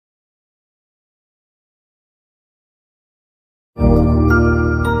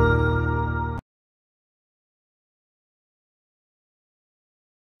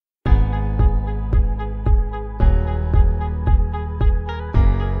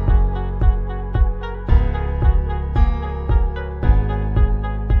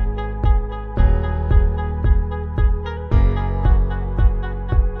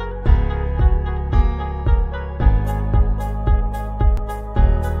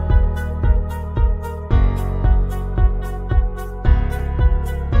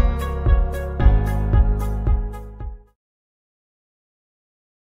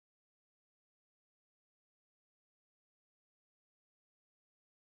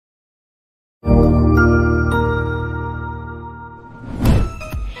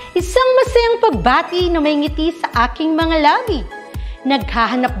Isang masayang pagbati na may ngiti sa aking mga labi.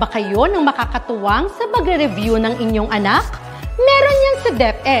 Naghahanap ba kayo ng makakatuwang sa pagre-review ng inyong anak? Meron yan sa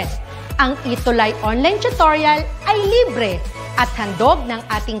DepEd. Ang ETUlay online tutorial ay libre at handog ng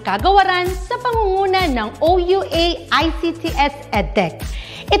ating kagawaran sa pangunguna ng OUA ICTS EdTech.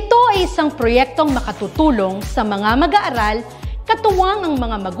 Ito ay isang proyektong makatutulong sa mga mag-aaral, katuwang ang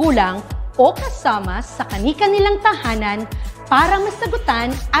mga magulang o kasama sa kani-kanilang tahanan para masagutan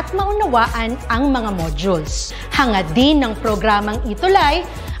at maunawaan ang mga modules. Hangad din ng programang ETUlay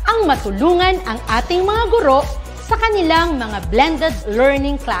ang matulungan ang ating mga guro sa kanilang mga blended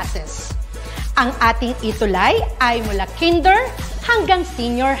learning classes. Ang ating ETUlay ay mula kinder hanggang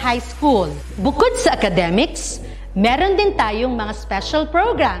senior high school. Bukod sa academics, meron din tayong mga special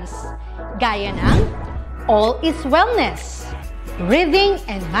programs gaya ng All is Wellness, Reading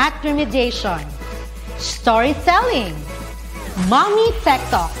and Math Remediation, Storytelling, Mommy Tech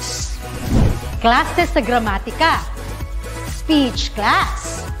Talks, Classes sa Gramatika, Speech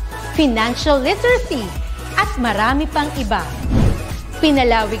Class, Financial Literacy, at marami pang iba.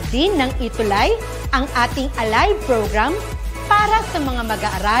 Pinalawig din ng ETUlay ang ating Alive program para sa mga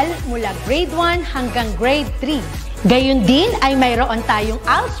mag-aaral mula grade 1 hanggang grade 3. Gayun din ay mayroon tayong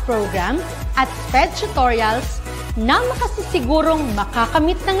ALS program at SPED tutorials na makasisigurong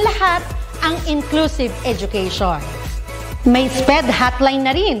makakamit ng lahat ang inclusive education. May SPED hotline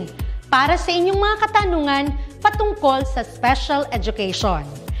na rin para sa inyong mga katanungan patungkol sa special education.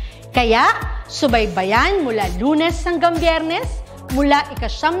 Kaya, subaybayan mula Lunes hanggang Biyernes, mula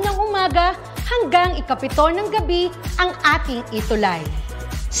 9:00 ng umaga hanggang 7:00 ng gabi ang ating ETUlay.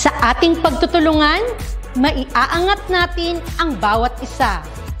 Sa ating pagtutulungan, maiaangat natin ang bawat isa.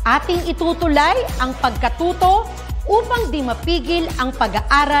 Ating itutulay ang pagkatuto upang di mapigil ang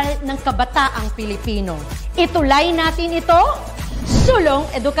pag-aaral ng kabataang Pilipino. Itulay natin ito, sulong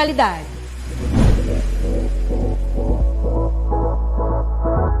edukalidad.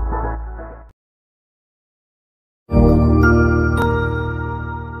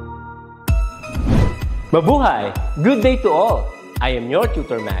 Mabuhay! Good day to all! I am your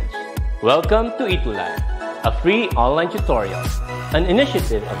tutor Madge. Welcome to ETUlay, a free online tutorial, an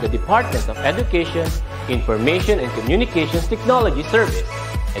initiative of the Department of Education, Information and Communications Technology Service,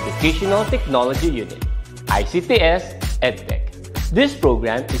 Educational Technology Unit, ICTS EdTech. This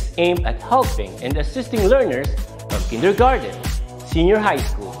program is aimed at helping and assisting learners from kindergarten, senior high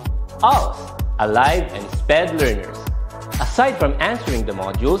school, ALS, Alive, and SPED learners. Aside from answering the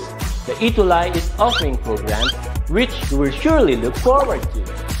modules, the ETUlay is offering programs which you will surely look forward to.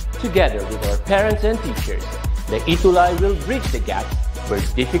 Together with our parents and teachers, the ETUlay will bridge the gaps where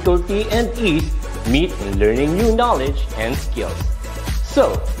difficulty and ease meet in learning new knowledge and skills.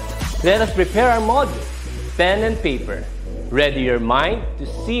 So, let us prepare our modules, pen and paper. Ready your mind to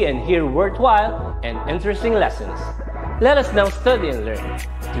see and hear worthwhile and interesting lessons. Let us now study and learn,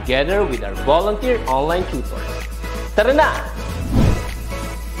 together with our volunteer online tutors. Tara na!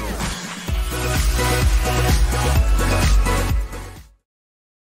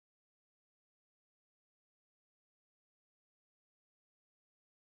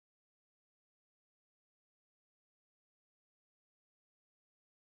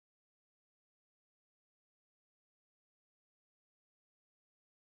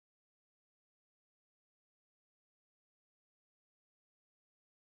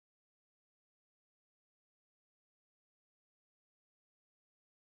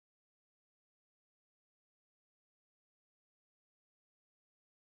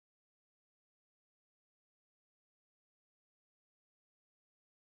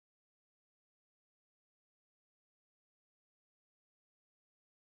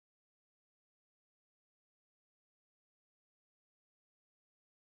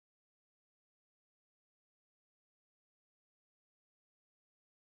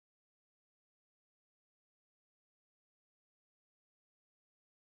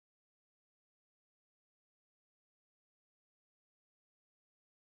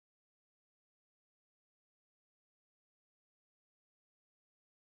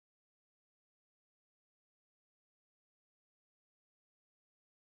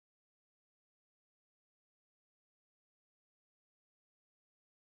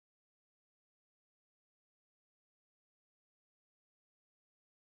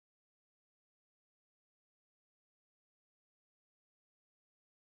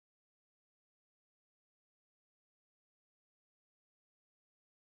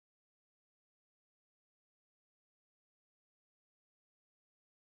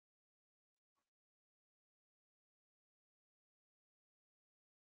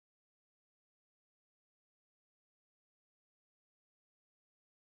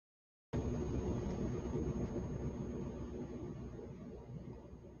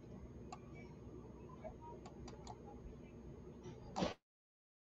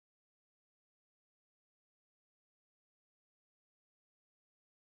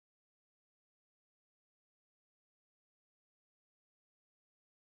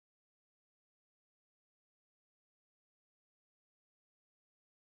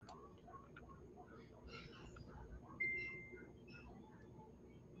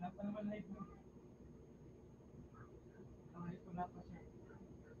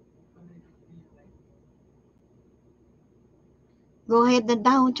 Go ahead na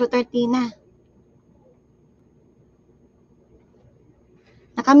daw, Tutor Tina.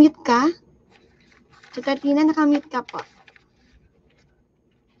 Nakamute ka? Tutor Tina, nakamute ka po.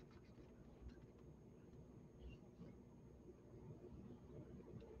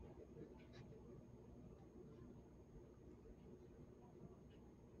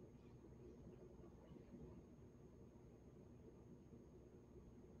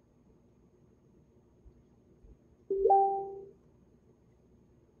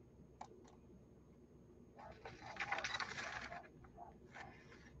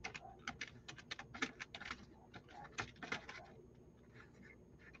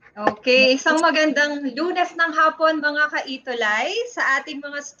 Okay, isang magandang Lunes ng hapon mga ka-ETUlay sa ating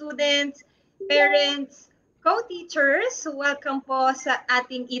mga students, parents, co-teachers. Welcome po sa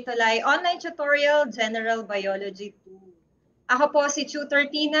ating ETUlay online tutorial General Biology 2. Ako po si Tutor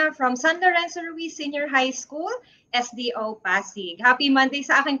Tina from San Lorenzo Ruiz Senior High School, SDO Pasig. Happy Monday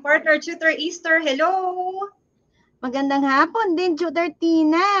sa aking partner, Tutor Easter. Hello! Magandang hapon din, Tutor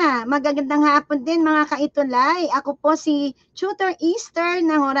Tina. Magandang hapon din, mga ka-ETUlay. Ako po si Tutor Easter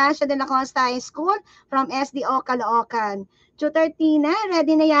ng Horacio de la Costa High School from SDO Caloocan. Tutor Tina,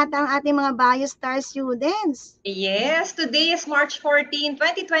 ready na yata ang ating mga BioStar students? Yes, today is March 14,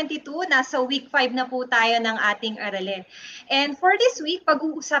 2022. Nasa week 5 na po tayo ng ating aralin. And for this week,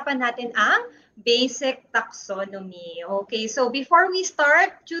 pag-uusapan natin ang basic taxonomy. Okay, so before we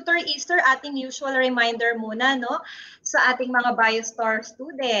start, Tutor Easter, ating usual reminder muna, no, sa ating mga BioStar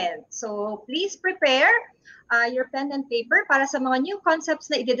students. So please prepare your pen and paper para sa mga new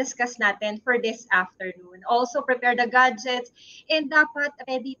concepts na i-discuss natin for this afternoon. Also prepare the gadgets and dapat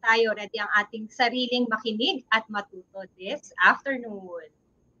ready ang ating sariling makinig at matuto this afternoon.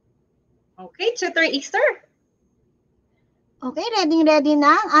 Okay, Tutor Easter? Okay, ready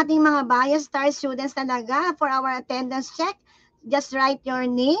na ang ating mga BioStar students talaga for our attendance check. Just write your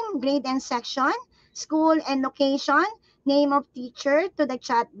name, grade and section, school and location, name of teacher to the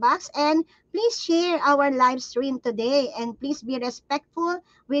chat box, and please share our live stream today and please be respectful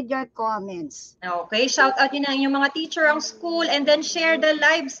with your comments. Okay, shout out yun ang inyong mga teacher, ang school, and then share the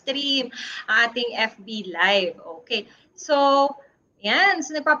live stream, ating FB Live. Okay, so yan,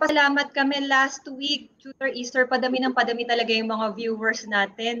 so nagpapasalamat kami last week, Tutor Easter, padami talaga yung mga viewers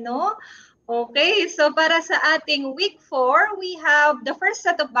natin, no? Okay, so para sa ating week 4, we have the first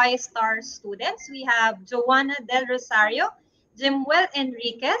set of BioStar students. We have Joanna Del Rosario, Jimwell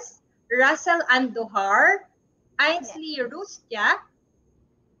Enriquez, Russell Andujar, Ainsley Rustia,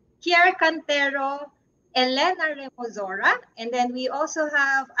 Kier Cantero, Elena Remozora, and then we also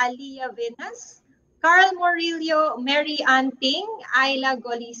have Aliyah Venas, Carl Morillo, Mary Anting, Ayla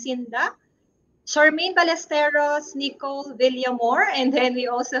Golicinda, Charmaine Ballesteros, Nicole Villamor, and then we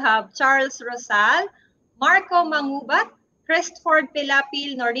also have Charles Rosal, Marco Mangubat, Christopher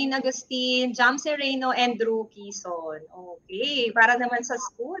Pilapil, Noreen Agustin, Jam Sereno, and Drew Quezon. Okay, para naman sa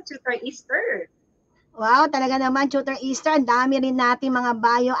school, Tutor Easter. Wow, talaga naman, Tutor Easter, ang dami rin natin mga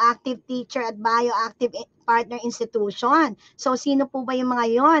bioactive teacher at bioactive partner institution. So, sino po ba yung mga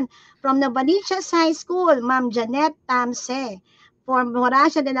yon? From Novaliches High School, Ma'am Janet Tamse. From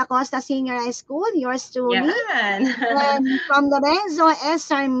Horacio de la Costa Senior High School, yours truly. Yan. And from Lorenzo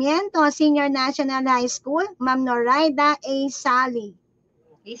S. Sarmiento Senior National High School, Ma'am Noraida A. Sally.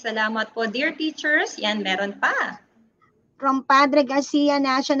 Okay, salamat po, dear teachers. Yan, meron pa. From Padre Garcia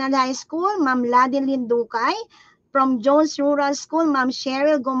National High School, Ma'am Ladilyn Ducay. From Jones Rural School, Ma'am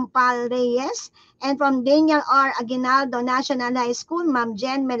Cheryl Gumpal Reyes. And from Daniel R. Aguinaldo National High School, Ma'am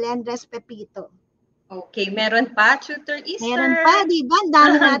Jen Melendres Pepito. Okay, meron pa, Tutor Easter? Meron pa, di ba?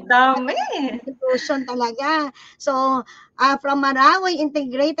 Dami natin. Dami. Institution talaga. So, from Marawi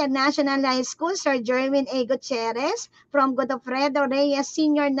Integrated National High School, Sir Jerwin A. Gutierrez. From Godofredo Reyes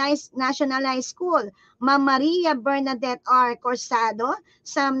Senior National High School, Ma'am Maria Bernadette R. Corsado.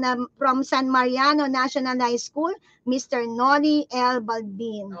 From San Mariano National High School, Mr. Noli L.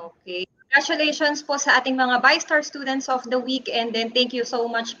 Balbin. Okay. Congratulations po sa ating mga BioStar students of the week, and then thank you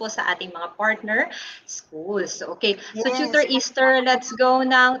so much po sa ating mga partner schools. Okay, so Yes. Tutor Easter, let's go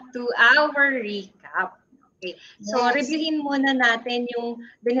now to our recap. Okay, so Yes. reviewin muna natin yung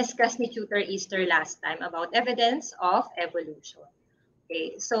diniscuss ni Tutor Easter last time about evidence of evolution.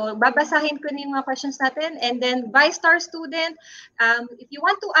 Okay, so babasahin ko na yung mga questions natin, and then BioStar student, if you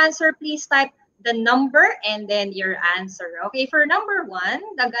want to answer, please type the number and then your answer. Okay, for number 1,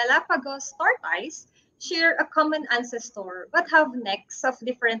 the Galapagos tortoise share a common ancestor but have necks of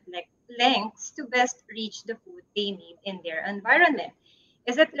different lengths to best reach the food they need in their environment.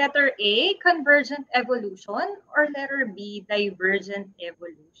 Is it letter A, convergent evolution, or letter B, divergent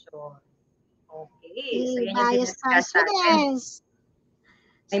evolution? Okay, so yan yung Bias star diniscuss natin. students.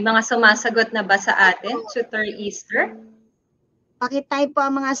 May mga sumasagot na ba sa atin, Tutor Easter? Pakitype po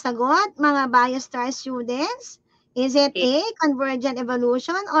ang mga sagot, mga bias star students. Is it A, convergent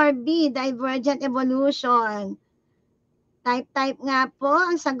evolution, or B, divergent evolution? Type nga po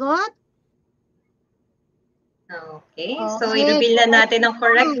ang sagot. Okay, so i-reveal na natin ang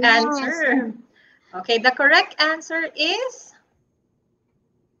correct answer. Okay, the correct answer is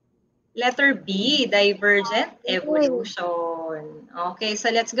letter B, divergent evolution. Okay, so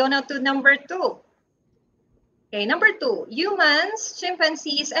let's go now to number 2. Okay, number 2, humans,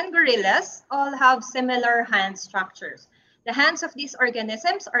 chimpanzees, and gorillas all have similar hand structures. The hands of these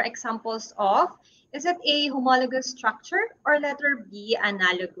organisms are examples of, is it A, homologous structure, or letter B,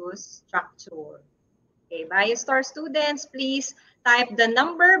 analogous structure? Okay, BioStar students, please type the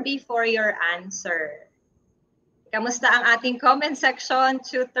number before your answer. Kamusta ang ating comment section,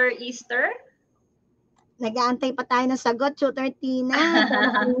 Tutor Easter? Nag-aantay pa tayo ng sagot, Tutor Tina.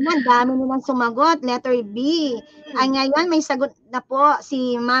 Ang dami nilang sumagot, letter B. Ay ngayon may sagot na po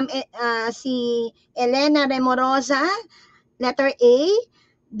si si Elena Remorosa, letter A.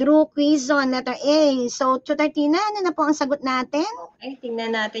 Drew Quizon, letter A. So, Tutor Tina, ano na po ang sagot natin? Okay,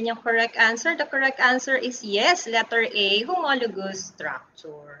 tingnan natin yung correct answer. The correct answer is yes, letter A, homologous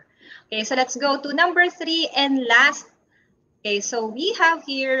structure. Okay, so let's go to number 3 and last. Okay, so we have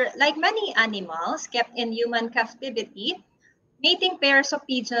here, like many animals kept in human captivity, mating pairs of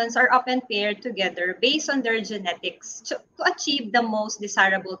pigeons are often paired together based on their genetics to achieve the most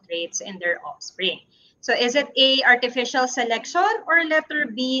desirable traits in their offspring. So is it A, artificial selection, or letter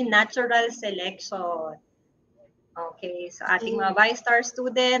B, natural selection? Okay, so ating mga BioStar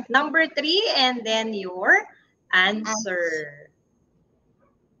student, number 3, and then your answer.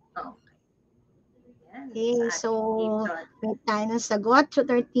 Okay. Yan, Okay, so may ating tayo ng sagot,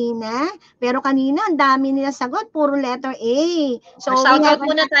 Tutor Tina. Pero kanina, ang dami nila sagot, puro letter A. So, shout out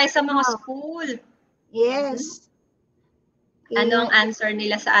muna tayo sa mga school. Yes. Okay. Ano ang answer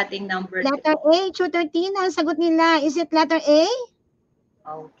nila sa ating number 2? Letter A, Tutor Tina, ang sagot nila. Is it letter A?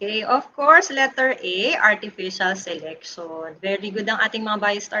 Okay, of course, letter A, artificial selection. Very good ang ating mga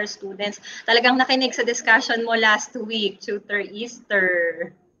BioStar students. Talagang nakinig sa discussion mo last week, Tutor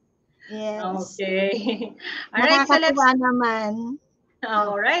Easter. Yes. Okay. Alright, so let's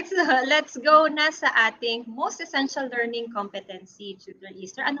go na sa ating most essential learning competency, Tutor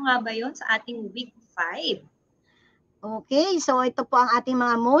Easter. Ano nga ba yun sa ating week 5? Okay, so ito po ang ating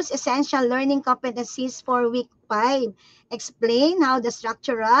mga most essential learning competencies for week 5. Explain how the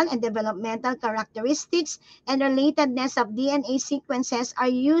structural and developmental characteristics and relatedness of DNA sequences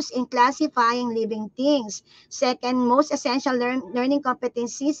are used in classifying living things. Second most essential learning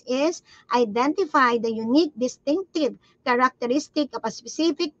competencies is identify the unique distinctive characteristic of a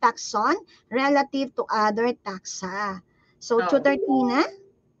specific taxon relative to other taxa. So, Tutor Tina?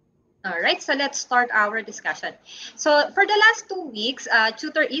 All right, so let's start our discussion. So for the last 2 weeks,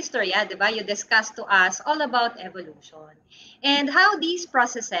 Tutor Easter, diba, you discussed to us all about evolution and how these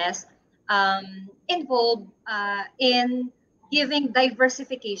processes involve in giving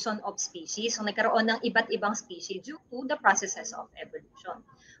diversification of species. So nagkaroon ng iba't ibang species due to the processes of evolution.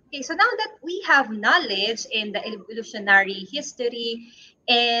 Okay, so now that we have knowledge in the evolutionary history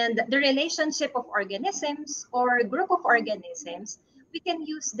and the relationship of organisms or group of organisms, we can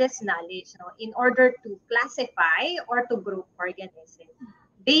use this knowledge in order to classify or to group organisms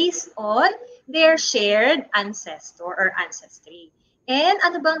based on their shared ancestor or ancestry. And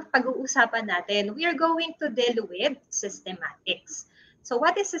ano bang pag-uusapan natin? We are going to deal with systematics. So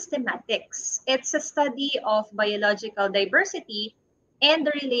what is systematics? It's a study of biological diversity and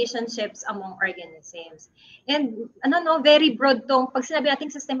the relationships among organisms. And very broad tong pag sinabi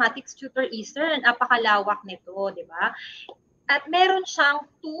natin systematics, Tutor Easter, napakalawak nito, di ba? At meron siyang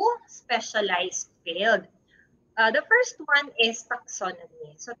 2 specialized field. The first one is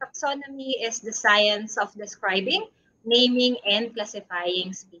taxonomy. So taxonomy is the science of describing, naming, and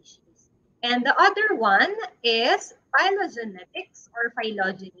classifying species. And the other one is phylogenetics or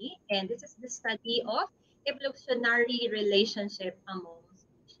phylogeny. And this is the study of evolutionary relationship among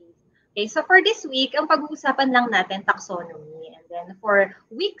species. Okay, so for this week, ang pag-uusapan lang natin taxonomy. And then for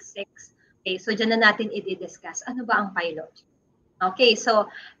week 6, okay, so dyan na natin i-discuss ano ba ang phylogeny. Okay, so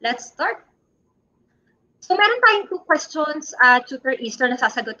let's start. So meron tayong 2 questions, Tutor Easter, na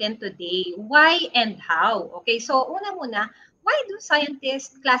sasagutin today. Why and how? Okay, so una muna, why do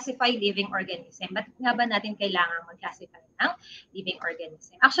scientists classify living organism? Ba't nga ba natin kailangan mag-classify ng living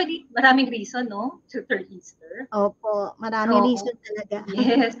organism? Actually, maraming reason, no? Tutor Easter. Opo, marami Oo. reason talaga.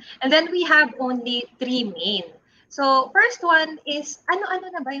 Yes. And then we have only 3 main. So, first one is,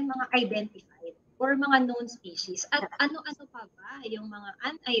 ano-ano na ba yung mga identified or mga known species? At ano-ano pa ba yung mga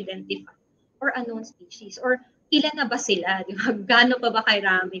unidentified or unknown species? Or ilan na ba sila? Di ba? Gaano pa ba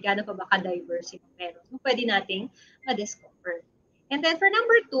karami? Gaano pa ba ka-diverse yung meron? So, pwede nating ma-discover. And then for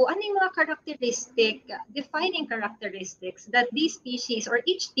number 2, ano yung mga defining characteristics that these species or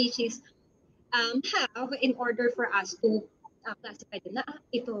each species have in order for us to classify them na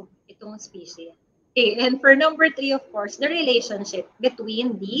itong species. Okay, and for number 3, of course, the relationship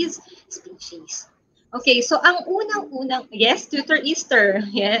between these species. Okay, so ang unang-unang, yes, Tutor Easter,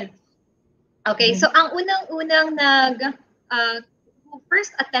 yes. Okay, so ang unang-unang who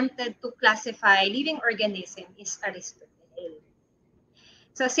first attempted to classify living organism is Aristotle.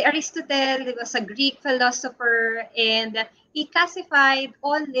 So si Aristotle was a Greek philosopher, and he classified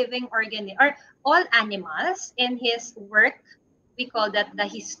all living or all animals in his work. We call that the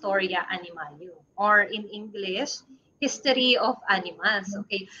Historia Animalium, or in English, History of Animals.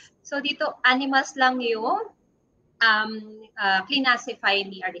 Okay, so dito animals lang yung classify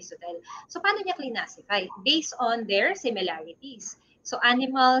ni Aristotle. So paano niya classify? Based on their similarities. So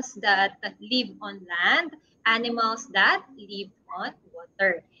animals that live on land, animals that live on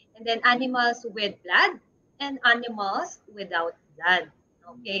water, and then animals with blood and animals without blood.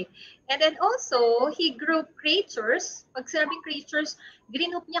 Okay. And then also, he grouped creatures. Pag sinabing creatures,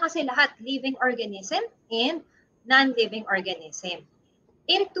 group niya kasi lahat, living organism and non-living organism,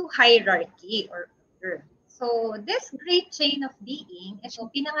 into hierarchy or order. So, this great chain of being, ito,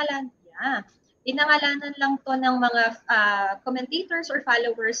 pinangalanan lang to ng mga commentators or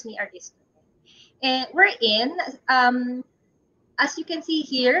followers ni Aristotle. And wherein, as you can see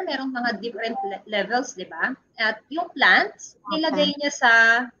here, merong mga different levels, di ba? At yung plants, nilagay niya sa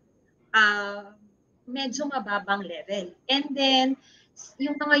medyo mababang level. And then,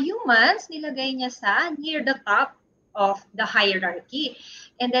 yung mga humans, nilagay niya sa near the top of the hierarchy.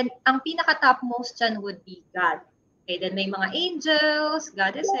 And then, ang pinaka-topmost dyan would be God. Okay, then may mga angels,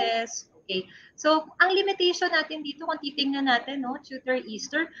 goddesses. Okay, so ang limitation natin dito, kung titingnan natin, no, Tutor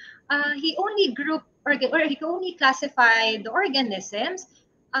Easter, he only grouped or he only classified the organisms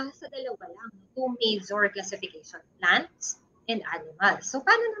sa dalawa lang, 2 major classification, plants and animals. So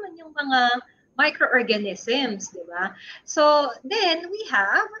paano naman yung mga microorganisms, di ba? So then we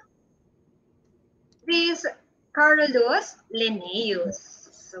have this Carolus Linnaeus.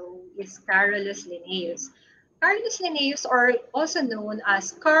 So is Carolus Linnaeus. Carolus Linnaeus, or also known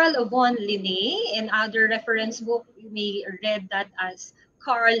as Carl von Linné, in other reference book, you may read that as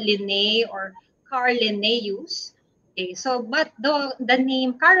Carl Linné or Carl Linnaeus. Okay, so but the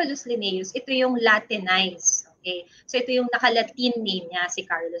name Carolus Linnaeus, ito yung Latinized. Okay, so ito yung naka-Latin name niya, si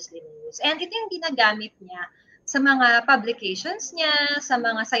Carolus Linnaeus. And ito yung ginagamit niya sa mga publications niya, sa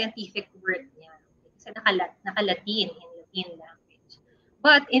mga scientific work niya. Okay, so naka-Latin, in Latin language.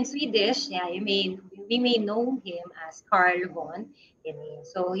 But in Swedish, yeah, we may know him as Carl von Linné.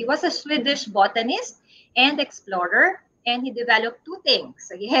 So he was a Swedish botanist and explorer, and he developed 2 things.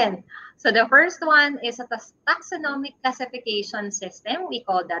 Again, so the first one is a taxonomic classification system. We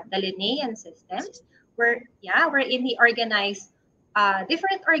call that the Linnaean system, wherein he organized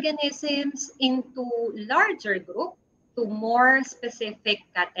different organisms into larger group to more specific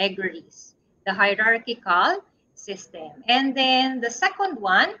categories, the hierarchical system. And then the second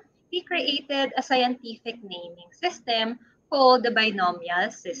one, he created a scientific naming system called the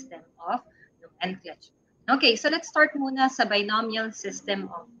binomial system of nomenclature. Okay, so let's start muna sa binomial system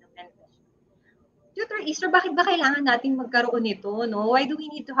of nomenclature. Tutor Easter, bakit ba kailangan natin magkaroon nito? No? Why do we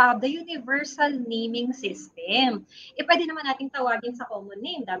need to have the universal naming system? Pwede naman natin tawagin sa common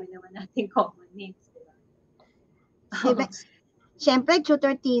name. Dami naman natin common names. Diba? Siyempre,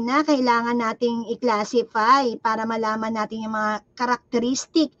 Tutor Tina, kailangan nating i-classify para malaman natin yung mga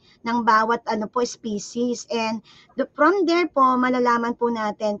karakteristik ng bawat species. And from there po, malalaman po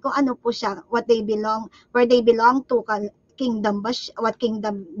natin kung ano po siya, where they belong to, kingdom ba, what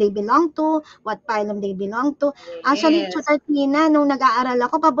kingdom they belong to, what phylum they belong to. Actually, Tutor Tina, nung nag-aaral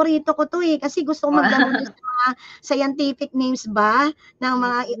ako, paborito ko to kasi gusto ko maglaro sa mga scientific names ba ng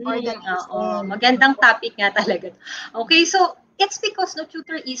mga organisms. Magandang topic nga talaga. Okay, so it's because no,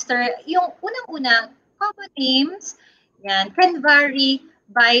 Tutor Easter, yung unang-una, common names yan, can vary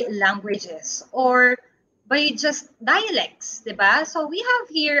by languages or by just dialects, di ba? So we have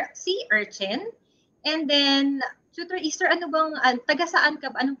here sea urchin, and then Tutor Easter, ano bang, taga saan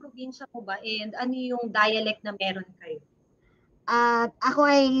ka ba? Anong probinsya mo ba? And ano yung dialect na meron kayo? At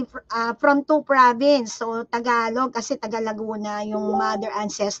ako ay from two province, so Tagalog kasi taga Laguna yung mother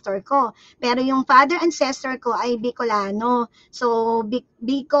ancestor ko. Pero yung father ancestor ko ay Bicolano. So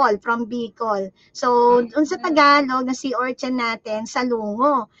Bicol, from Bicol. So dun sa Tagalog na si Orchan natin,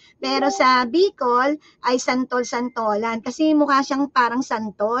 Salungo. Pero sa Bicol ay Santol-Santolan kasi mukha siyang parang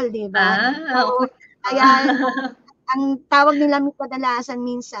santol, di ba? So, Okay. kaya ang tawag nila kadalasan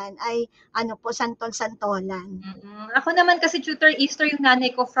minsan ay ano po, Santol-Santolan. Ako naman kasi tutor Easter yung nanay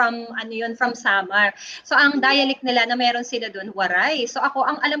ko from ano yun, from Samar. So ang dialect nila na meron sila doon, Waray. So ako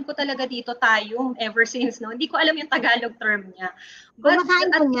ang alam ko talaga dito tayong ever since no. Hindi ko alam yung Tagalog term niya. But Kumakain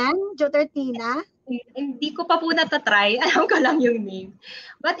ko niyan, Tutor Tina? hindi ko pa po natatry. Alam ko lang yung name.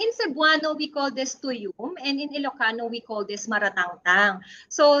 But in Cebuano, we call this tuyum. And in Ilocano, we call this maratangtang.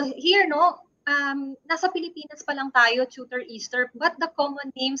 So here, no, nasa Pilipinas pa lang tayo, Tutor Easter, but the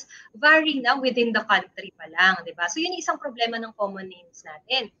common names vary na within the country pa lang, di ba? So yun yung isang problema ng common names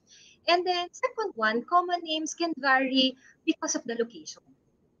natin. And then second one, common names can vary because of the location.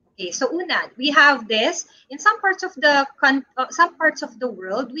 Okay, so una, we have this in some parts of the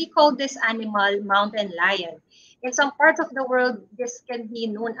world, we call this animal mountain lion. In some parts of the world, this can be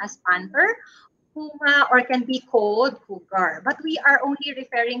known as panther, puma, or can be called cougar. But we are only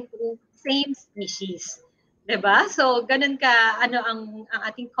referring to same species. Diba? So, ganun ka, ang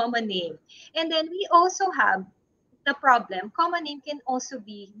ating common name. And then we also have the problem, common name can also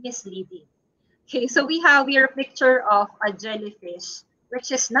be misleading. Okay, so we have here a picture of a jellyfish, which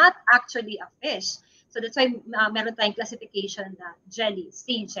is not actually a fish. So that's why meron tayong classification na jellies,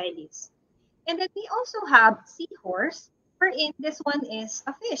 sea jellies. And then we also have seahorse, wherein this one is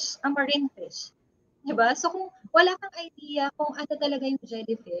a fish, a marine fish. Diba? So kung wala kang idea kung ano talaga yung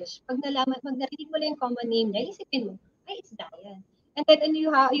jellyfish, pag narinig mo lang yung common name niya, isipin mo, ay, isda yan. And then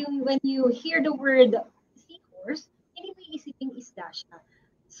when you hear the word seahorse, hindi mo isipin isda siya.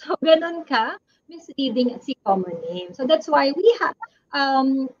 So ganun ka, misleading si common name. So that's why we have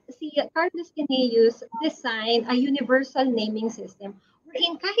si Carlos Linnaeus designed a universal naming system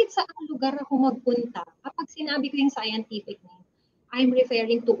wherein kahit saan lugar ako magpunta, kapag sinabi ko yung scientific name, I'm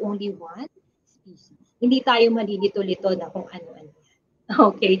referring to only one species. Hindi tayo malilito-lito na kung ano-ano.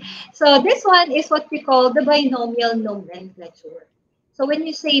 Okay. So this one is what we call the binomial nomenclature. So when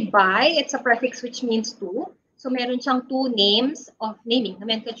you say bi, it's a prefix which means two. So meron siyang two names of naming,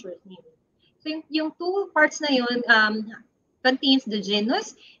 nomenclature of naming. So yung two parts na yun contains the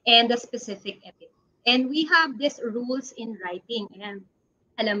genus and the specific epithet. And we have these rules in writing. And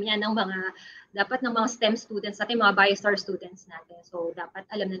alam yan ng dapat ng mga STEM students natin, mga BioStar students natin. So dapat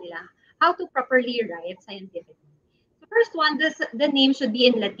alam na nila how to properly write scientific. So first one, the name should be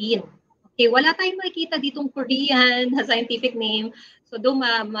in Latin. Okay, wala tayong makikita ditong Korean na scientific name. So doon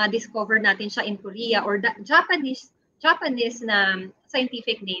ma-discover natin siya in Korea or Japanese na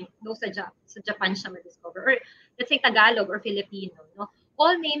scientific name, doon sa Japan siya ma-discover. Or let's say Tagalog or Filipino. No?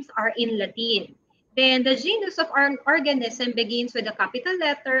 All names are in Latin. Then the genus of our organism begins with a capital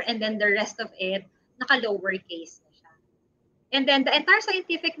letter and then the rest of it naka-lowercase na siya. And then the entire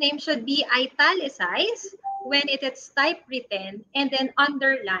scientific name should be italicized when it is typewritten and then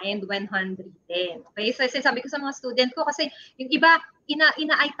underlined when handwritten. Okay? So sinasabi ko sa mga student ko kasi yung iba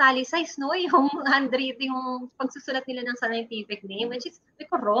ina-italicize no yung handwriting, yung pagsusulat nila ng scientific name, which is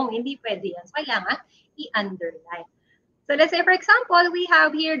wrong, hindi pwede yan. So kailangan i-underline. So let's say, for example, we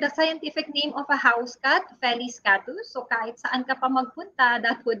have here the scientific name of a house cat, Felis catus. So kahit saan ka pa magpunta,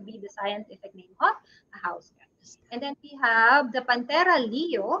 that would be the scientific name of a house cat. And then we have the Panthera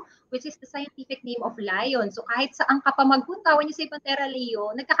leo, which is the scientific name of lion. So kahit saan ka pa magpunta, when you say Panthera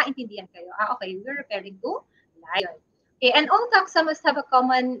leo, nagkakaintindihan kayo. Okay, we're referring to lion. Okay, and all taxa must have a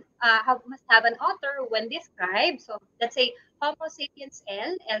must have an author when described. So let's say Homo sapiens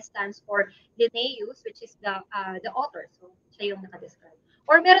L stands for Linnaeus, which is the author. So siya yung nakadescribe.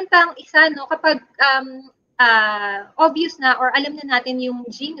 Or meron pang isa, no, kapag obvious na or alam na natin yung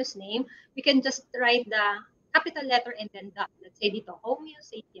genus name, we can just write the capital letter and then the, let's say dito, Homo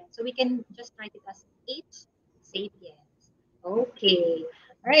sapiens. So we can just write it as H sapiens. Okay.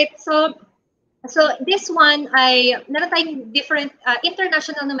 All right. So this one meron tayong different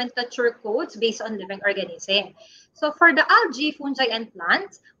international nomenclature codes based on living organism. So for the algae, fungi, and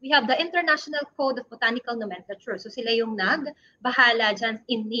plants, we have the International Code of Botanical Nomenclature. So sila yung nagbahala dyan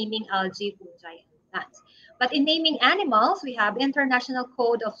in naming algae, fungi, and plants. But in naming animals, we have International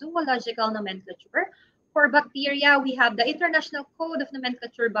Code of Zoological Nomenclature. For bacteria, we have the International Code of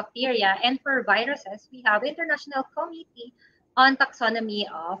Nomenclature Bacteria. And for viruses, we have International Committee on Taxonomy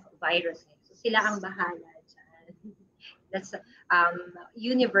of Viruses. Sila ang bahala dyan. That's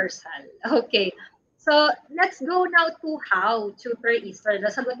universal. Okay. So, let's go now to how, Tutor Easter.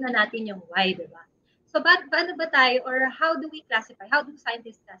 Nasagot na natin yung why, di ba? So, paano ba tayo, or how do we classify, how do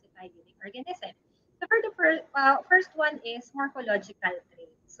scientists classify living organism? So, for the first one is morphological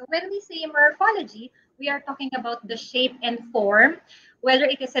traits. So, when we say morphology, we are talking about the shape and form, whether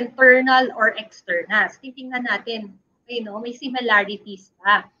it is internal or external. So, titingnan natin, may similarities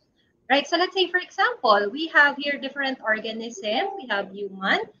ba? Right? So let's say, for example, we have here different organisms. We have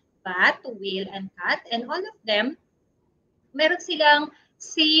human, bat, whale, and cat. And all of them, meron silang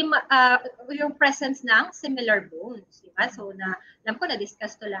same, yung presence ng similar bones. Diba? So, alam ko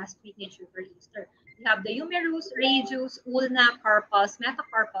na-discuss to last week ni Tutor Easter. We have the humerus, radius, ulna, carpus,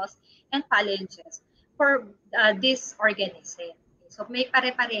 metacarpus, and phalanges for this organism. So, may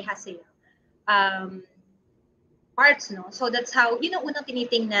pare-pareha sila. Parts, no? So that's how, yun ang unang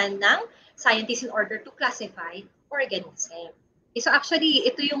tinitingnan ng scientists in order to classify organism. So actually,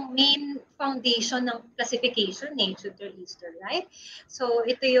 ito yung main foundation ng classification ni Tutor Easter, right? So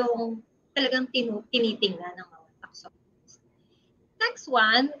ito yung talagang tinitingnan ng mga taxonomists. Next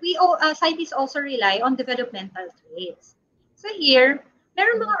one, scientists also rely on developmental traits. So here,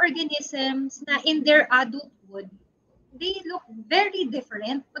 meron mga organisms na in their adulthood, they look very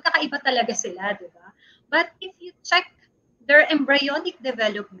different. Magkakaiba talaga sila, di ba? But if you check their embryonic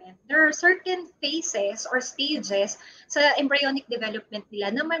development, there are certain phases or stages sa embryonic development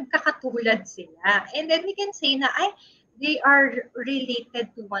nila na magkakatulad sila. And then we can say na, they are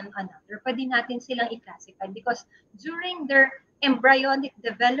related to one another. Pwede natin silang i-classify because during their embryonic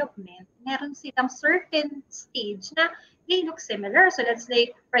development, meron silang certain stage na they look similar. So let's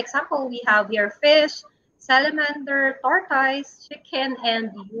say, for example, we have here fish, salamander, tortoise, chicken,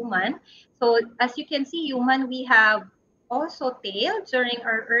 and human. So as you can see, human, we have also tail during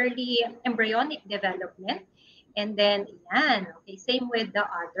our early embryonic development. And then, okay, same with the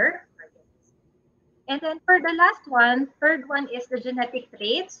other organisms. And then for the last one, third one is the genetic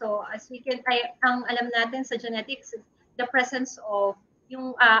trait. So as we can, ang alam natin sa genetics, the presence of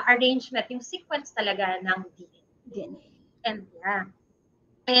yung arrangement, yung sequence talaga ng DNA. And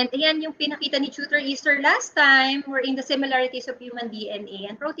And ayan yung pinakita ni Tutor Easter last time, we're in the similarities of human DNA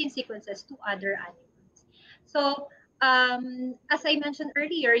and protein sequences to other animals. So, as I mentioned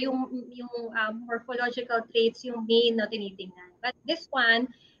earlier, yung morphological traits yung main na tinitingnan. But this one,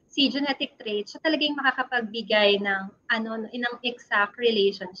 si genetic traits, siya talagang makakapagbigay ng exact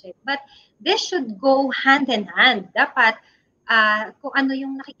relationship. But this should go hand in hand. Dapat kung ano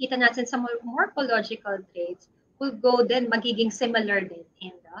yung nakikita natin sa morphological traits, will go then magiging similar din in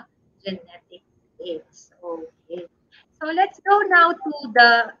the genetic traits. Okay. So let's go now to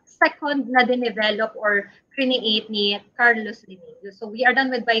the second na dinevelop or create ni Carlos Linneo. So we are done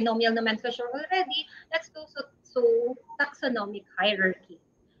with binomial nomenclature already. Let's go to taxonomic hierarchy.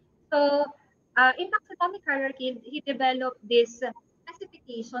 So in taxonomic hierarchy, he developed this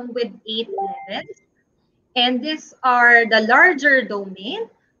classification with 8 levels. And these are the larger domain.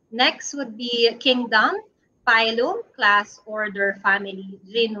 Next would be kingdom, phylum, class, order, family,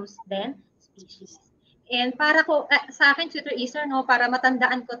 genus, then species. And para ko, sa akin, Tutor Easter, no, para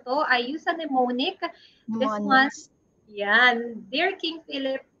matandaan ko to, I use a mnemonic. This one, Dear King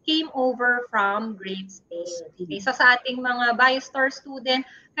Philip came over from grade Spain. Okay, so sa ating mga BioStar student,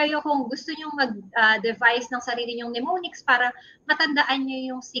 kayo kung gusto nyo mag-devise ng sarili nyong mnemonics para matandaan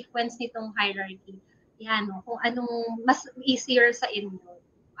nyo yung sequence nitong hierarchy. Yan, no, kung anong mas easier sa inyo,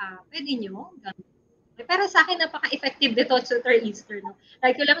 pwede nyo gamitin. Pero sa akin, napaka-effective dito, Tutor Easter. No?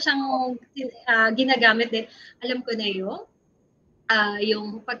 Like, ko lang siyang ginagamit din. Alam ko na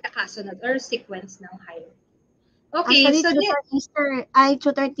yung pagkakasunod or sequence ng hierarchy. Okay, actually, so Tutor Easter,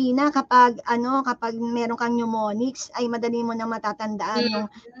 Tutor Tina, kapag meron kang mnemonics, ay madali mo na matatandaan yung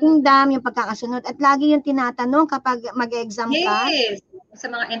kingdom, yung pagkakasunod. At lagi yung tinatanong kapag mag-exam ka. Yes. Sa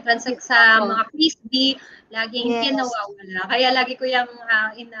mga entrance exam, mga quiz B, laging kinawawala. Kaya lagi ko yung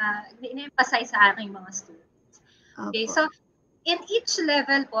ina-emphasize sa aking mga students. Okay, so in each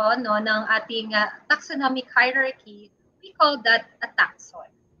level po ng ating taxonomic hierarchy, we call that a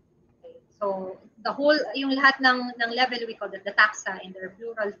taxon. Okay, so the whole, yung lahat ng level, we call that the taxa in their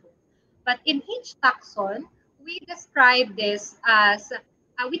plural form. But in each taxon, we describe this as,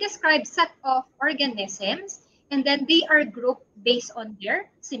 we describe set of organisms. And then they are grouped based on their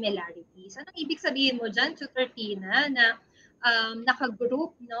similarities. Anong ibig sabihin mo dyan, Tutor Tina, na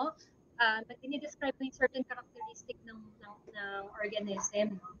naka-group, no? Na dinidescribe mo yung certain characteristic ng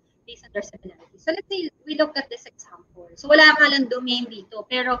organism, no? Based on their similarities. So let's say we look at this example. So wala nga lang domain dito,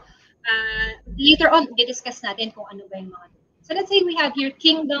 pero later on, i-discuss natin kung ano ba yung mga domain. So let's say we have here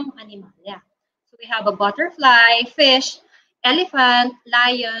kingdom animalia. So we have a butterfly, fish, elephant,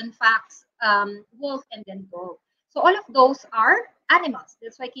 lion, fox, wolf, and then dog. So all of those are animals.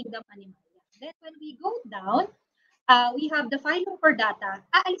 That's why kingdom Animalia. Then when we go down, we have the phylum Chordata.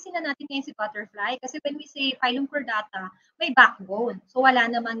 Aalisin na natin ngayon si butterfly kasi when we say phylum Chordata, may backbone. So wala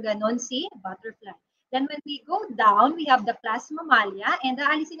naman ganon si butterfly. Then when we go down, we have the class Mammalia, and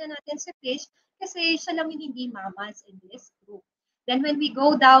aalisin na natin si fish kasi siya lang yung hindi mammals in this group. Then when we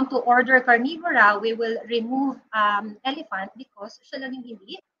go down to order Carnivora, we will remove elephant because siya lang yung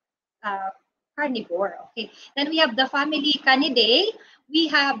hindi carnivore. Okay. Then we have the family Canidae. We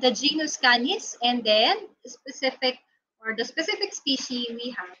have the genus Canis, and then the specific species,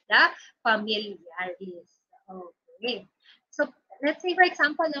 we have the Familiaris. Okay. So let's say for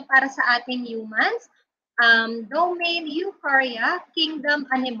example, para sa ating humans, domain Eukarya, kingdom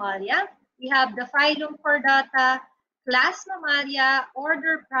Animalia. We have the phylum Chordata, class Mammalia,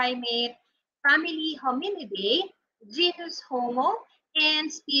 order Primate, family Hominidae, genus Homo,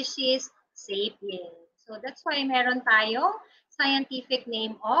 and species Sapiens. So that's why meron tayo scientific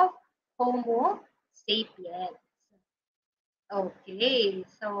name of Homo sapiens. Okay,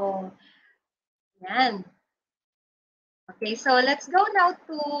 so yan. Okay, so let's go now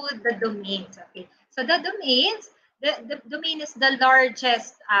to the domains. Okay, so the domains, the domain is the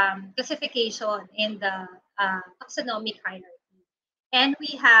largest classification in the taxonomic hierarchy. And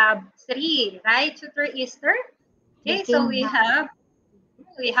we have 3, right, Tutor Easter? Okay, so we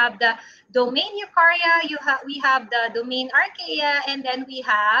have the domain Eukarya, we have the domain Archaea, and then we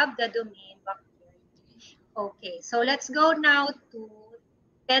have the domain Bacteria. Okay, so let's go now to,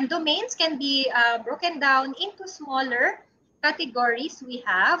 then domains can be broken down into smaller categories. We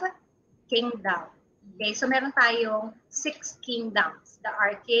have kingdom. Okay, so meron tayong 6 kingdoms. The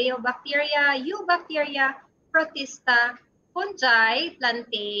Archaeobacteria, Eubacteria, Protista, Fungi,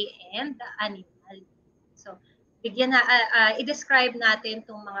 Plantae, and the animal. So, bigyan na, i-describe natin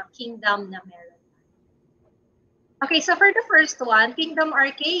itong mga kingdom na meron. Okay, so for the first one, kingdom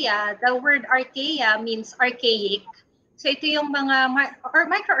Archaea, the word Archaea means archaic. So ito yung mga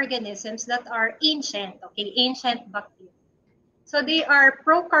microorganisms that are ancient, okay, ancient bacteria. So they are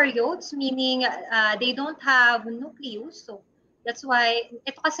prokaryotes, meaning they don't have nucleus. So that's why,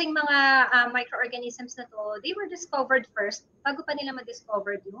 ito kasing mga microorganisms na to, they were discovered first, bago pa nila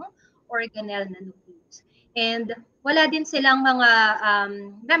ma-discovered yung organelle na nucleus. And wala din silang mga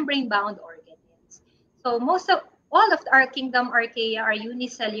membrane-bound organelles. So all of our kingdom Archaea are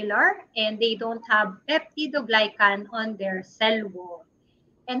unicellular, and they don't have peptidoglycan on their cell wall.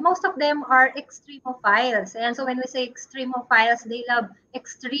 And most of them are extremophiles. And so when we say extremophiles, they love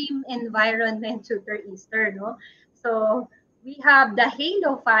extreme environment, Tutor Easter, no? So we have the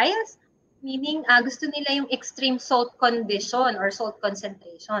halophiles, meaning gusto nila yung extreme salt condition or salt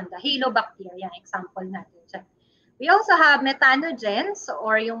concentration. The halobacteria, example natin siya. We also have methanogens,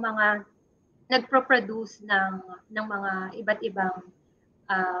 or yung mga nagproproduce ng mga iba't ibang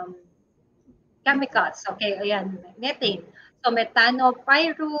chemicals. Okay, ayan, methane. So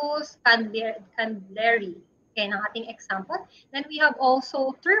methanopyrus, candleri. Okay, ng ating example. Then we have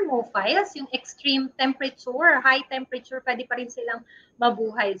also thermophiles, yung extreme temperature, high temperature, pwede pa rin silang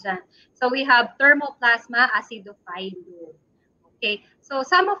mabuhay dyan. So we have thermoplasma acidophilum. Okay, so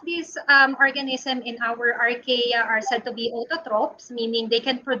some of these organisms in our Archaea are said to be autotrophs, meaning they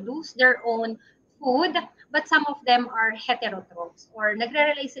can produce their own food, but some of them are heterotrophs, or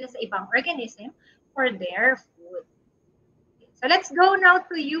nagre-rely sila sa ibang organism for their food. Okay, so let's go now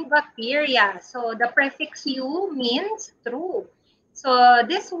to Eubacteria. So the prefix Eu means true. So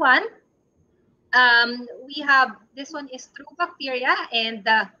this one, we have, this one is true bacteria, and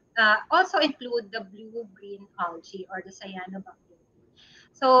also include the blue-green algae or the cyanobacteria.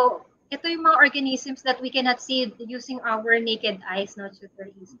 So, ito yung mga organisms that we cannot see using our naked eyes, no, Tutor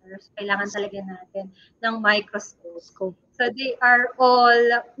Easter. So, kailangan talaga natin ng microscope. So, they are all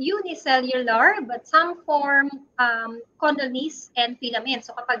unicellular, but some form colonies and filaments.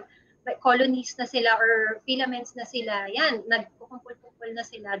 So, kapag colonies na sila or filaments na sila, yan, nagkukumpul-kumpul na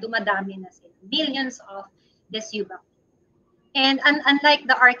sila, dumadami na sila. Millions of this eubacteria. And unlike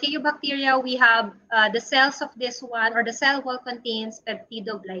the Archaeobacteria, we have the cells of this one, or the cell wall contains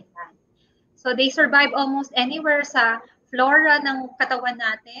peptidoglycan. So they survive almost anywhere sa flora ng katawan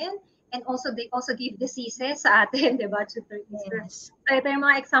natin, and also they also give diseases sa atin, di ba, Tutor Easter? Yes. So ito yung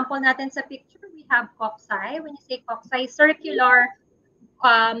mga example natin sa picture. We have cocci. When you say cocci, circular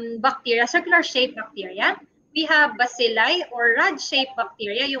bacteria, circular shaped bacteria. We have bacilli or rod-shaped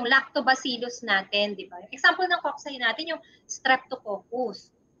bacteria, yung lactobacillus natin, di ba? Example ng cocci natin, yung streptococcus.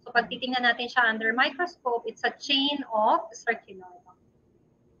 So pag titingnan natin siya under microscope, it's a chain of circular bacteria.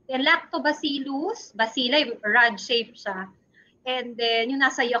 Then lactobacillus, bacilli, rod-shaped siya. and then yung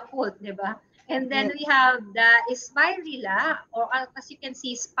nasa Yakult, di ba? And then Yes. we have the spirilla, or as you can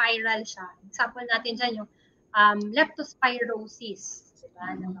see, spiral siya. Example natin dyan yung leptospirosis, di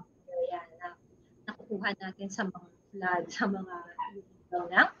ba? Na bacteria na nakukuha natin sa mga blood, sa mga illegal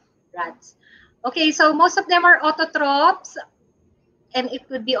na rats. Okay, so most of them are autotrophs, and it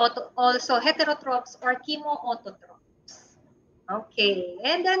could be also heterotrophs or chemoautotrophs. Okay,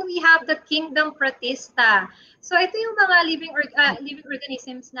 and then we have the kingdom Protista. So ito yung mga living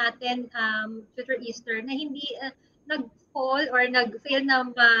organisms natin, Tutor Easter, na hindi nag-fall or nag-fail na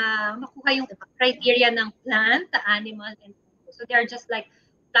makuha yung criteria ng plant, animal, and fungus. So they are just like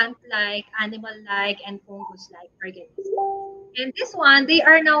plant-like, animal-like, and fungus-like organisms. And this one, they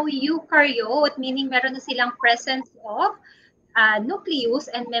are now eukaryote, meaning meron na silang presence of nucleus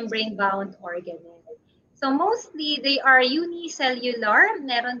and membrane-bound organelle. So mostly, they are unicellular.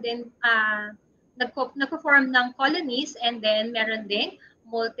 Meron din nagpo-form ng colonies, and then meron din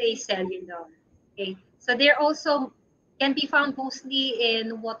multicellular. Okay. So they're also can be found mostly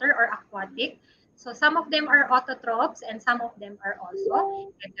in water or aquatic. So some of them are autotrophs and some of them are also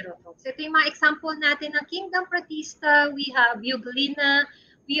heterotrophs. Ito yung mga example natin ng kingdom Protista. We have Euglena,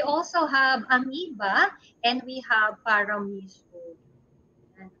 we also have amoeba, and we have paramecium.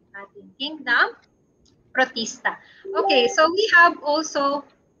 And ating kingdom Protista. Okay, so we have also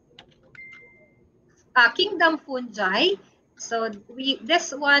kingdom fungi. So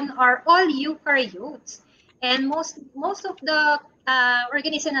this one are all eukaryotes, and most of the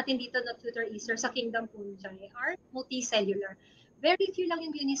organism natin dito na Tutor Easter sa kingdom fungi are multicellular. Very few lang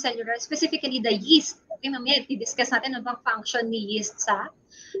yung unicellular, specifically the yeast. Okay, mamaya i-discuss natin ano bang function ni yeast sa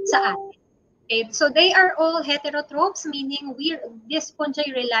atin. Okay, so they are all heterotrophs, meaning this fungi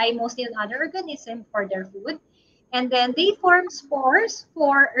rely mostly on other organisms for their food. And then they form spores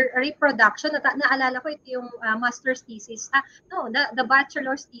for reproduction. Naalala ko ito yung master's thesis. The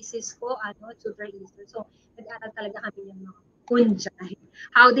bachelor's thesis ko, Tutor Easter. So, nag-aral talaga kami ng mga fungi.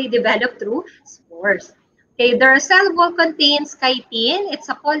 How they develop through spores. Okay, their cell wall contains chitin. It's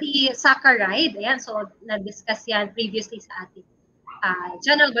a polysaccharide. Ayan, so na-discuss yan previously sa ating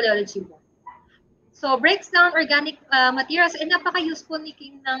general biology book. So, breaks down organic materials, and napaka-useful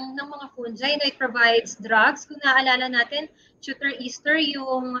ng mga fungi na it provides drugs. Kung naalala natin, Tutor Easter,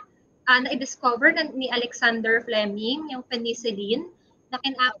 yung na-discover ni Alexander Fleming, yung penicillin, na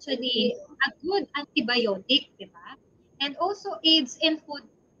can actually a good antibiotic, di ba? And also aids in food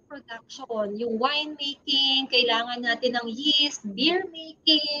production. Yung wine making, kailangan natin ng yeast, beer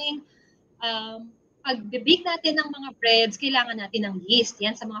making, pagbibig natin ng mga breads, kailangan natin ng yeast.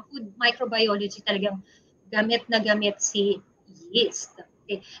 Yan, sa mga food microbiology talagang gamit na gamit si yeast.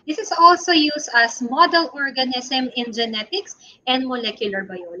 Okay. This is also used as model organism in genetics and molecular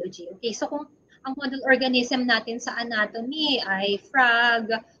biology. Okay, so kung ang model organism natin sa anatomy ay frog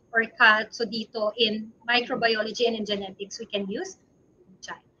or cat, so dito in microbiology and in genetics, we can use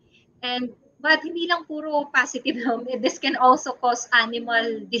fungi. But hindi lang puro positive. This can also cause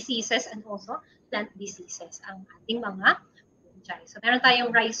animal diseases and also plant diseases ang ating mga fungi. So meron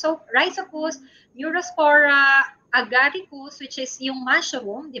tayong Rhizopus, Neurospora, Agaricus, which is yung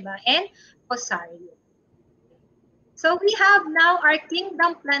mushroom, di ba? And Fusarium. So we have now our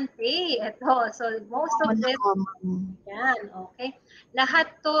kingdom Plantae. Ito. So most of this, yan, okay.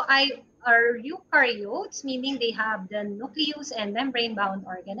 Lahat to are eukaryotes, meaning they have the nucleus and membrane-bound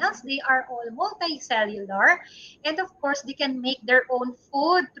organelles. They are all multicellular, and of course, they can make their own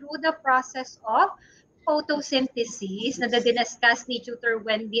food through the process of photosynthesis na discuss ni Tutor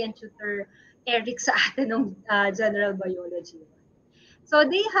Wendy and Tutor Eric sa atin ng general biology. So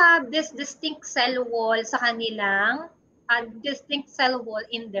they have this distinct cell wall sa kanilang distinct cell wall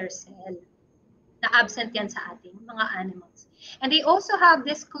in their cell na absent yan sa ating mga animals. And they also have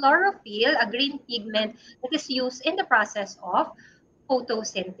this chlorophyll, a green pigment that is used in the process of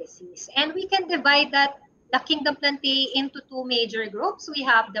photosynthesis. And we can divide the kingdom Plantae into two major groups. We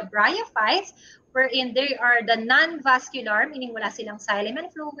have the bryophytes, wherein they are the non-vascular, meaning wala silang xylem and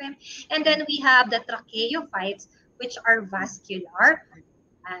phloem. And then we have the tracheophytes, which are vascular.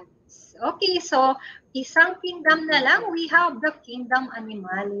 Okay, so isang kingdom na lang, we have the kingdom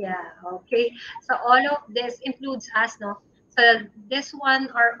Animalia. Okay, so all of this includes us, no? So this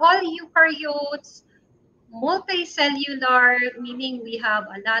one are all eukaryotes, multicellular, meaning we have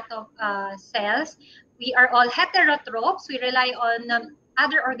a lot of cells. We are all heterotrophs. We rely on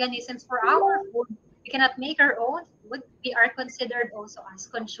other organisms for our food. We cannot make our own food. We are considered also as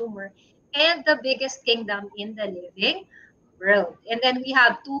consumer. And the biggest kingdom in the living world. And then we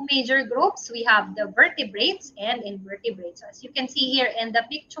have two major groups. We have the vertebrates and invertebrates. So as you can see here in the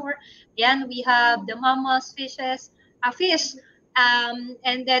picture, then we have the mammals, fishes, fish,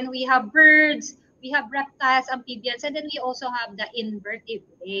 And then we have birds, we have reptiles, amphibians, and then we also have the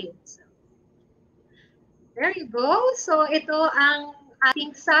invertebrates. There you go. So ito ang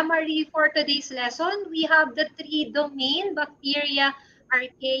ating summary for today's lesson. We have the three domain, bacteria,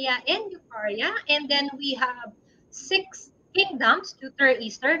 archaea, and eukarya. And then we have 6 kingdoms, tutor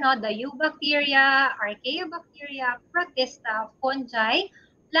Easter, no? The eubacteria, archaea bacteria, protista, fungi,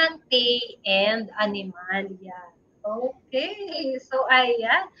 plantae, and animalia. Okay. So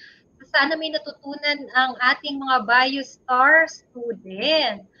ayan. Sana may natutunan ang ating mga BioStar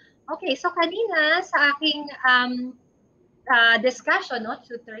student. Okay, so kanina sa aking discussion, no,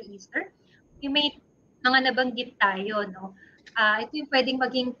 Tutor Easter, yung may mga nabanggit tayo, no? Ito yung pwedeng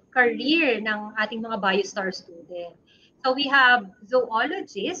maging career ng ating mga BioStar student. So we have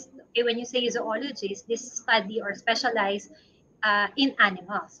zoologists. Okay, when you say zoologist, this study or specialize in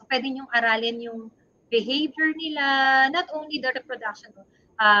animals. So pwede niyong aralin yung behavior nila, not only the reproduction,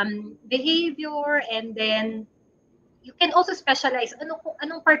 behavior, and then you can also specialize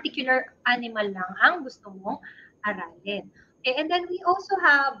anong particular animal lang ang gusto mong aralin. Okay, and then we also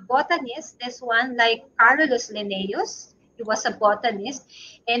have botanists, this one like Carolus Linnaeus. He was a botanist,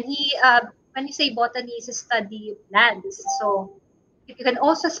 and he when you say botany is study plants. So you can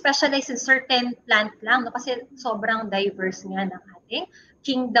also specialize in certain plant lang, no? Kasi sobrang diverse nga ng ating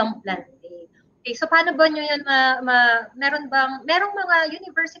kingdom plantae. Okay, so paano ba nyo yan merong mga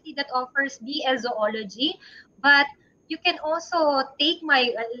university that offers BS zoology, but you can also take my,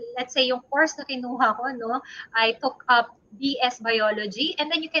 let's say, yung course na kinuha ko, no? I took up BS Biology, and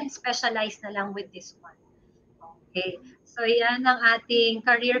then you can specialize na lang with this one. Okay. So, yan ang ating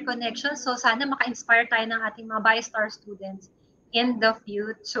career connection. So, sana maka-inspire tayo ng ating mga BioStar students in the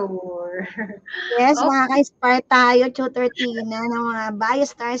future. Yes, Okay. makaka-inspire tayo, Tutor Tina, ng mga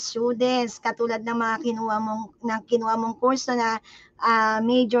BioStar students, katulad ng mga kinuha mong kurso na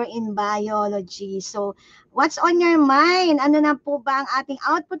major in biology. So, what's on your mind? Ano na po ba ang ating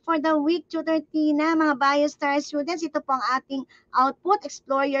output for the week, Tutor Tina, mga BioStar students? Ito po ang ating output.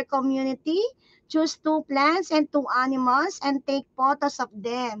 Explore your community. Choose 2 plants and 2 animals and take photos of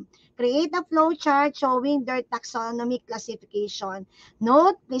them. Create a flowchart showing their taxonomic classification.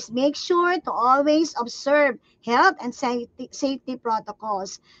 Note, please make sure to always observe health and safety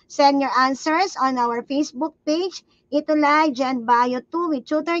protocols. Send your answers on our Facebook page, ETUlay Gen Bio 2 with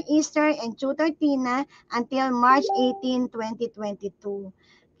Tutor Easter and Tutor Tina until March 18, 2022.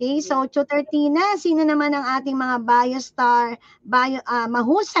 Okay, so Tutor Tina, sino naman ang ating mga BioStar,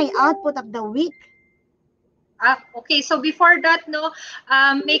 mahusay output of the week? Okay, so before that, no,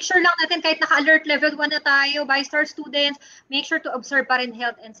 make sure lang natin kahit naka-alert level 1 na tayo, BioStar students, make sure to observe pa rin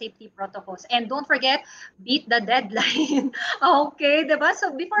health and safety protocols. And don't forget, beat the deadline. Okay, diba? So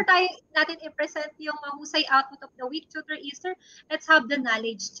before natin i-present yung mahusay output of the week, Tutor Easter, let's have the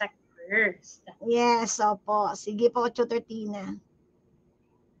knowledge check first. Yes, opo. Sige po, Tutor Tina.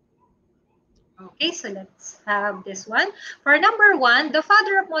 Okay, so let's have this one. For number 1, the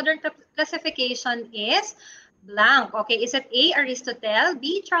father of modern classification is blank. Okay, is it A, Aristotle,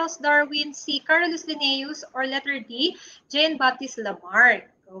 B, Charles Darwin, C, Carolus Linnaeus, or letter D, Jean-Baptiste Lamarck?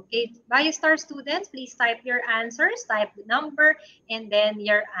 Okay, BioStar students, please type your answers, type the number, and then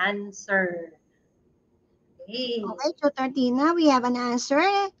your answer. Okay. Okay, Tutor Tina, we have an answer.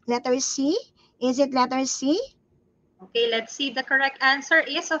 Letter C. Is it letter C? Okay, let's see. The correct answer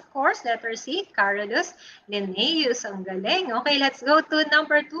is, of course, letter C, Carolus Linnaeus. Ang galing. Okay, let's go to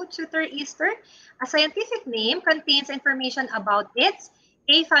number 2, Tutor Easter. A scientific name contains information about its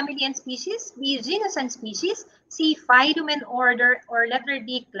A, family and species, B, genus and species, C, phylum and order, or letter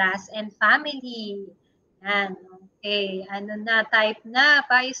D, class and family. Yan. Okay, ano na, type na,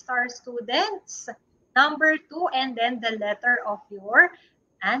 BioStar students. Number 2, and then the letter of your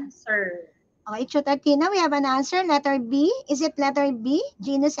answer. Okay, Tutor Tina, we have an answer. Letter B. Is it letter B,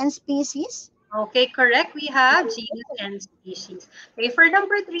 genus and species? Okay, correct. We have genus and species. Okay, for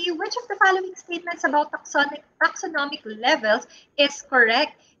number 3, which of the following statements about taxonomic levels is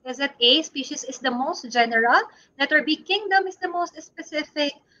correct? Is it A, species is the most general? Letter B, kingdom is the most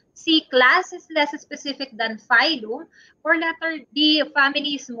specific? C, class is less specific than phylum? Or letter D,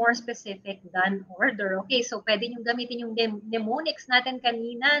 family is more specific than order? Okay, so pwede nyo gamitin yung mnemonics natin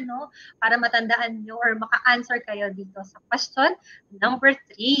kanina, no? Para matandaan nyo or maka-answer kayo dito sa question number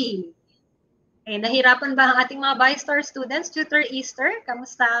 3. Okay, nahirapan ba ang ating mga BioStar students, Tutor Easter?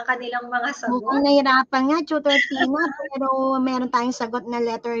 Kamusta ang kanilang mga sagot? Mukhang nahirapan nga, Tutor Tina, pero meron tayong sagot na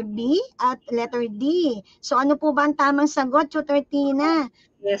letter B at letter D. So ano po ba ang tamang sagot, Tutor Tina?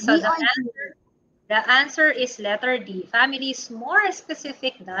 Okay, so B the or D? answer, The answer is letter D. Family is more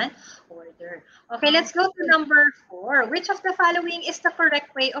specific than order. Okay, let's go to number 4. Which of the following is the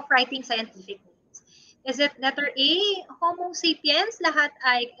correct way of writing scientific names? Is it letter A, Homo sapiens, lahat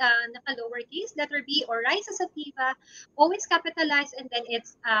ay naka-lowercase? Letter B, Oryza sativa, always capitalized and then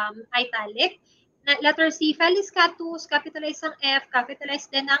it's italic. Letter C, Felis catus, capitalized ang F,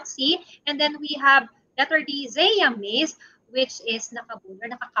 capitalized din ang C. And then we have letter D, Zea mays, which is naka-bold or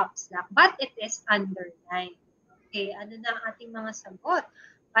naka-caps lock, but it is underlined. Okay, ano na ang ating mga sagot?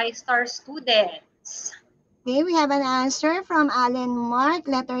 5-star students. Okay, we have an answer from Allen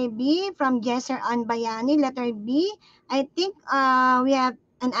Mark, letter B. From Jesser Anbayani, letter B. I think we have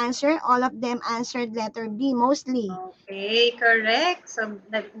an answer. All of them answered letter B, mostly. Okay, correct. So,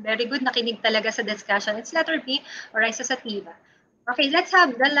 very good. Nakinig talaga sa discussion. It's letter B, Oryza sativa. Okay, let's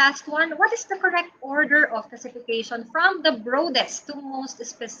have the last one. What is the correct order of classification from the broadest to most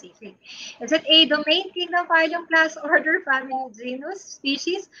specific? Is it A, domain, kingdom, phylum, class, order, family, genus,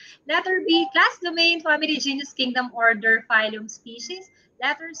 species? Letter B, class, domain, family, genus, kingdom, order, phylum, species?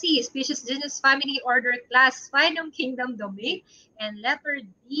 Letter C, species, genus, family, order, class, phylum, kingdom, domain? And letter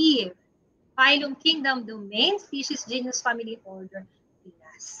D, phylum, kingdom, domain, species, genus, family, order,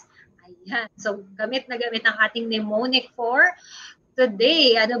 class. Ayan. So, gamit na gamit ang ating mnemonic for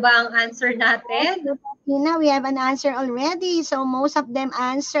today. Ano ba ang answer natin? Tina, we have an answer already. So, most of them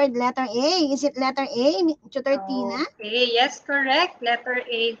answered letter A. Is it letter A, Tutor Tina? Okay, yes, correct. Letter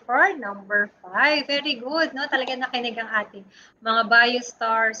A for number 5. Very good, no? Talagang nakinig ang ating mga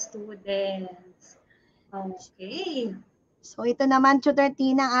bio-star students. Okay. So ito naman, Tutor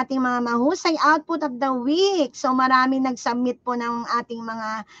Tina, ang ating mga mahusay output of the week. So maraming nag-submit po ng ating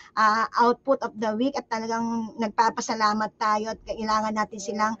mga output of the week at talagang nagpapasalamat tayo at kailangan natin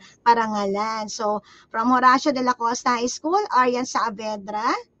silang parangalan. So from Horacio de la Costa High School, Arian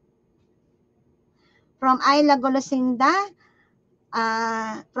Saavedra. From Ayla Golosinda,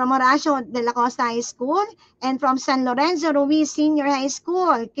 from Horacio de la Costa High School, and from San Lorenzo Ruiz Senior High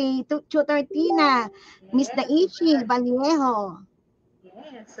School, kay Tutor Tina, Miss Daichi Vallejo.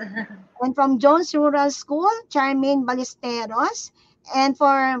 Yes. And from Jones Rural School, Charmaine Ballesteros. And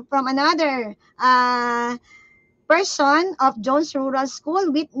from another person of Jones Rural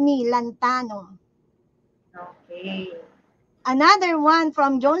School, Whitney Lantano. Okay. Another one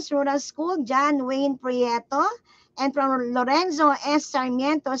from Jones Rural School, John Wayne Prieto. And from Lorenzo S.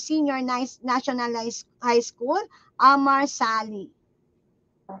 Sarmiento Senior National High School, Amar Sali.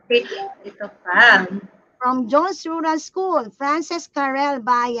 Okay, ito pa. From Jones Rural School, Frances Carel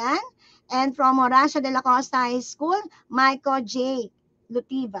Bayan. And from Horacio de la Costa High School, Michael J.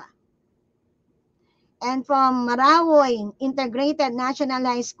 Lutiva. And from Marawoy Integrated National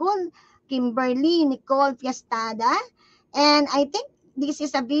High School, Kimberly Nicole Fiestada. And I think this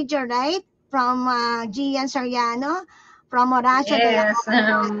is a video, right? From Gian Soriano, from Horacio de la Costa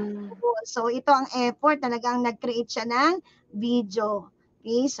High School. So ito ang effort, talagang nag-create siya ng video.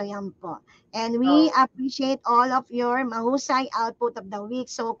 Okay, so yan po. And we appreciate all of your mahusay output of the week.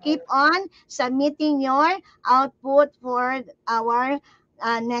 So keep on submitting your output for our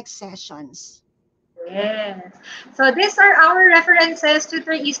next sessions. Yes. So these are our references to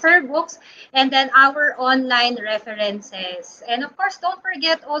the Easter books and then our online references. And of course, don't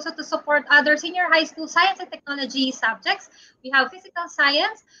forget also to support other senior high school science and technology subjects. We have physical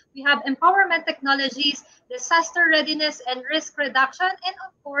science, we have empowerment technologies, disaster readiness and risk reduction, and of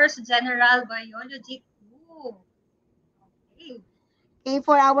course, general biology too. Okay. Okay,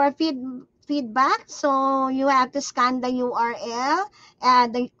 for our feedback, so you have to scan the URL,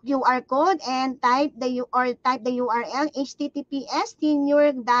 the QR code, and type the URL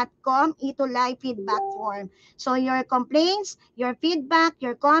https://tenure.com ETUlay feedback form. So your complaints, your feedback,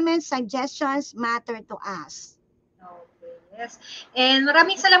 your comments, suggestions matter to us. Okay, yes. And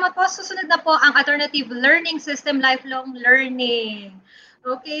maraming salamat po. Susunod na po ang Alternative Learning System Lifelong Learning.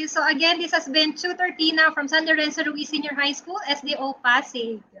 Okay, so again, this has been Tutor Tina from San Lorenzo Ruiz Senior High School, SDO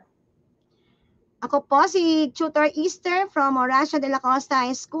Pasig. Ako po si Tutor Easter from Horacio de la Costa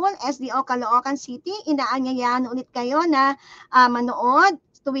High School, SDO Caloocan City. Inaanyayahan ulit kayo na manood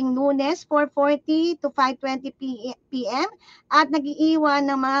tuwing Lunes 4:40 to 5:20 p.m. at nag-iiwan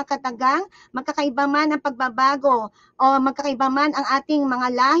ng mga katagang magkakaiba man ang pagbabago o magkakaiba man ang ating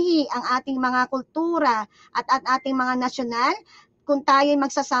mga lahi, ang ating mga kultura at ating mga nasyonal. Kung tayo'y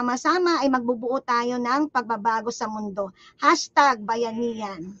magsasama-sama ay magbubuo tayo ng pagbabago sa mundo.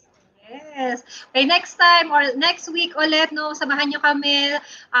 #Bayanihan. Yes. Okay, next time or next week ulit, no, samahan nyo kami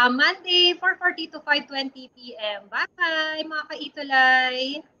Monday 4:40 to 5:20 p.m. Bye, mga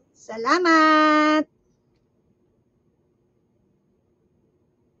ka-ETUlay. Salamat!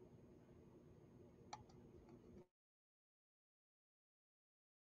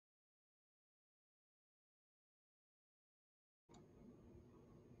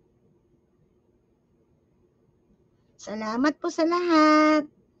 Salamat po sa lahat.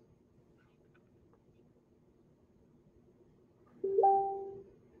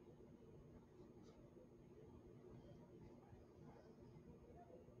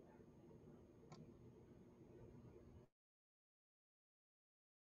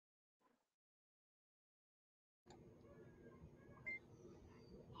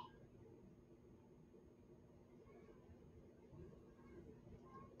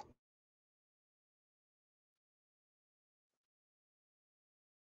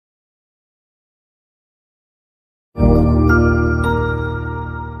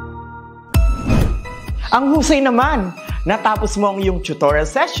 Ang husay naman! Natapos mo ang iyong tutorial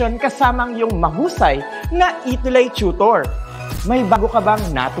session kasama ang iyong mahusay na ETUlay tutor. May bago ka bang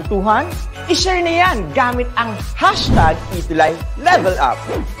natutuhan? I-share na yan gamit ang hashtag #ETUlayLevelUp.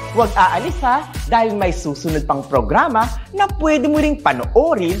 Huwag aalis ha, dahil may susunod pang programa na pwede mo ring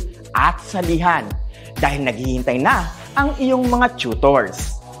panoorin at salihan. Dahil naghihintay na ang iyong mga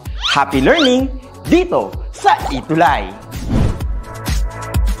tutors. Happy learning dito sa ETUlay!